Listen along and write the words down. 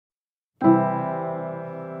And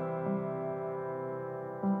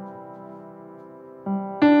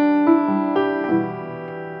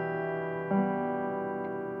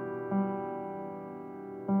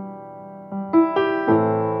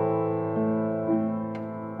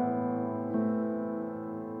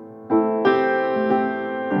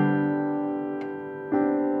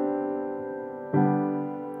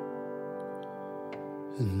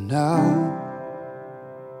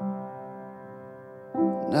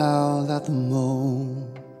now that the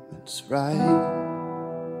moment's right,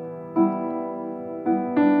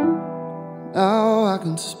 now I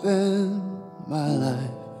can spend my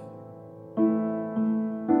life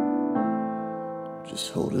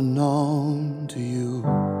just holding on to you.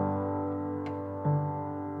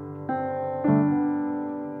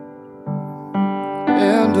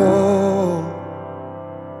 And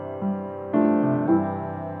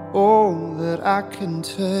all that I can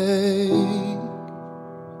take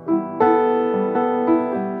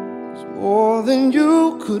is more than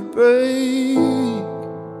you could break.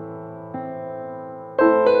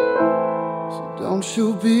 So don't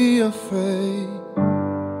you be afraid.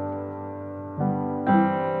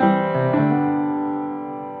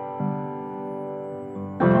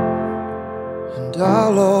 And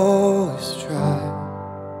I'll always try.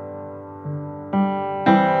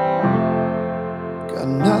 Got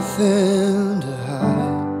nothing to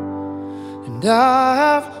hide, and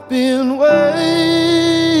I've been waiting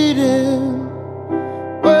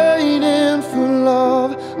for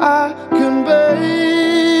love I can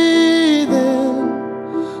bathe in,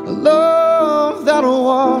 a love that'll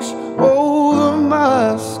wash over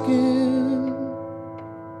my skin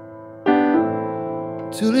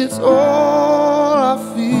till it's all I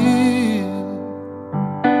feel.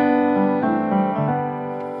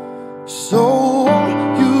 So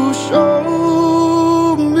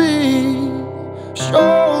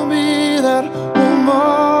show me that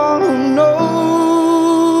woman who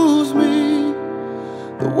knows me,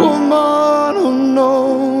 the woman who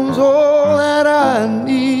knows all that I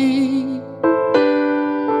need,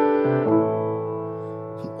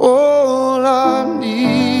 all I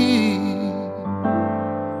need,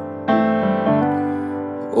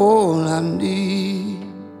 all I need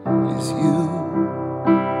is you.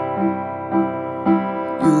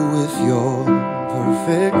 You with your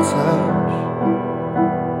perfect touch,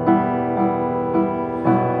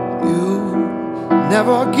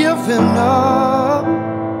 never giving up.